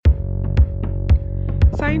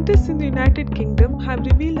Scientists in the United Kingdom have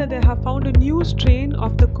revealed that they have found a new strain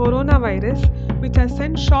of the coronavirus which has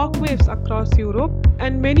sent shockwaves across Europe,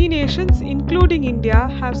 and many nations, including India,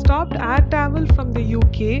 have stopped air travel from the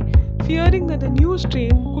UK, fearing that the new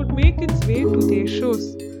strain could make its way to their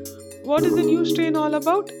shores. What is the new strain all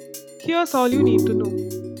about? Here's all you need to know.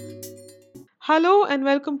 Hello and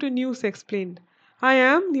welcome to News Explained. I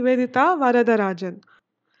am Nivedita Varadarajan.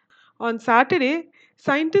 On Saturday,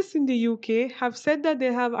 scientists in the UK have said that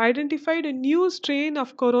they have identified a new strain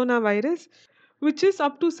of coronavirus which is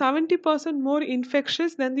up to 70% more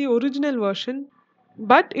infectious than the original version,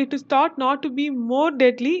 but it is thought not to be more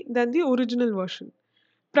deadly than the original version.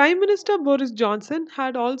 Prime Minister Boris Johnson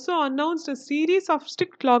had also announced a series of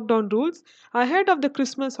strict lockdown rules ahead of the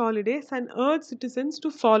Christmas holidays and urged citizens to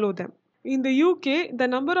follow them. In the UK, the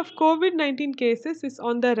number of COVID 19 cases is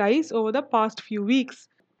on the rise over the past few weeks.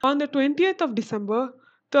 On the 20th of December,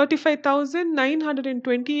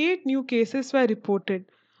 35,928 new cases were reported.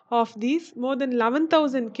 Of these, more than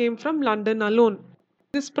 11,000 came from London alone.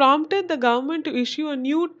 This prompted the government to issue a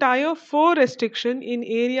new Tier 4 restriction in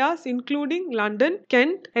areas including London,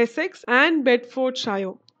 Kent, Essex, and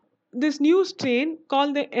Bedfordshire. This new strain,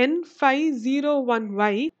 called the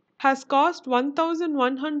N501Y, has caused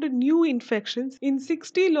 1,100 new infections in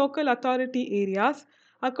 60 local authority areas,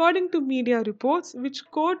 according to media reports which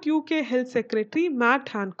quote UK Health Secretary Matt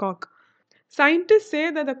Hancock. Scientists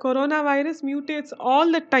say that the coronavirus mutates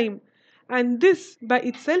all the time, and this by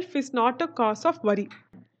itself is not a cause of worry.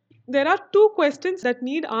 There are two questions that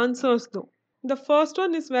need answers though. The first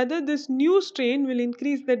one is whether this new strain will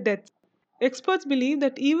increase the deaths. Experts believe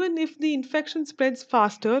that even if the infection spreads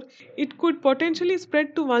faster, it could potentially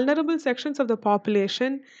spread to vulnerable sections of the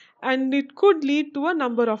population and it could lead to a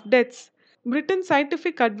number of deaths. Britain's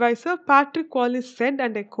scientific advisor Patrick Wallace said,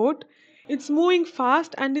 and I quote, "It's moving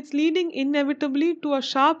fast and it's leading inevitably to a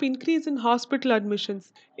sharp increase in hospital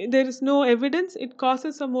admissions. There is no evidence it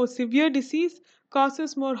causes a more severe disease,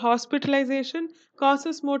 causes more hospitalization,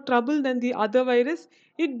 causes more trouble than the other virus.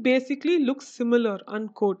 It basically looks similar,"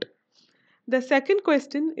 unquote. The second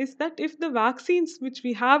question is that if the vaccines which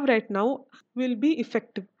we have right now will be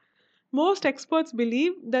effective. Most experts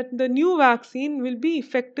believe that the new vaccine will be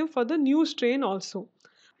effective for the new strain also.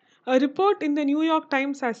 A report in the New York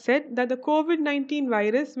Times has said that the COVID 19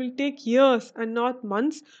 virus will take years and not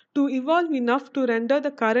months to evolve enough to render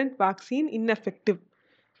the current vaccine ineffective.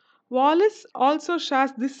 Wallace also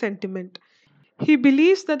shares this sentiment. He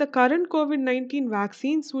believes that the current COVID 19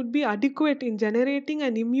 vaccines would be adequate in generating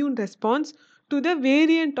an immune response to the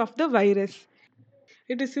variant of the virus.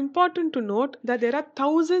 It is important to note that there are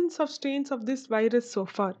thousands of strains of this virus so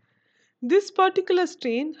far. This particular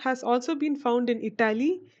strain has also been found in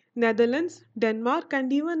Italy, Netherlands, Denmark,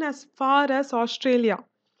 and even as far as Australia.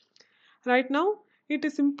 Right now, it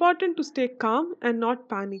is important to stay calm and not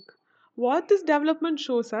panic. What this development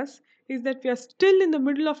shows us is that we are still in the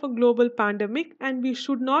middle of a global pandemic and we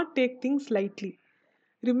should not take things lightly.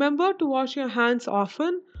 Remember to wash your hands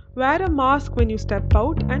often, wear a mask when you step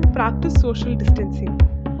out, and practice social distancing.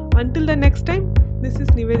 Until the next time, this is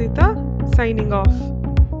Nivedita signing off.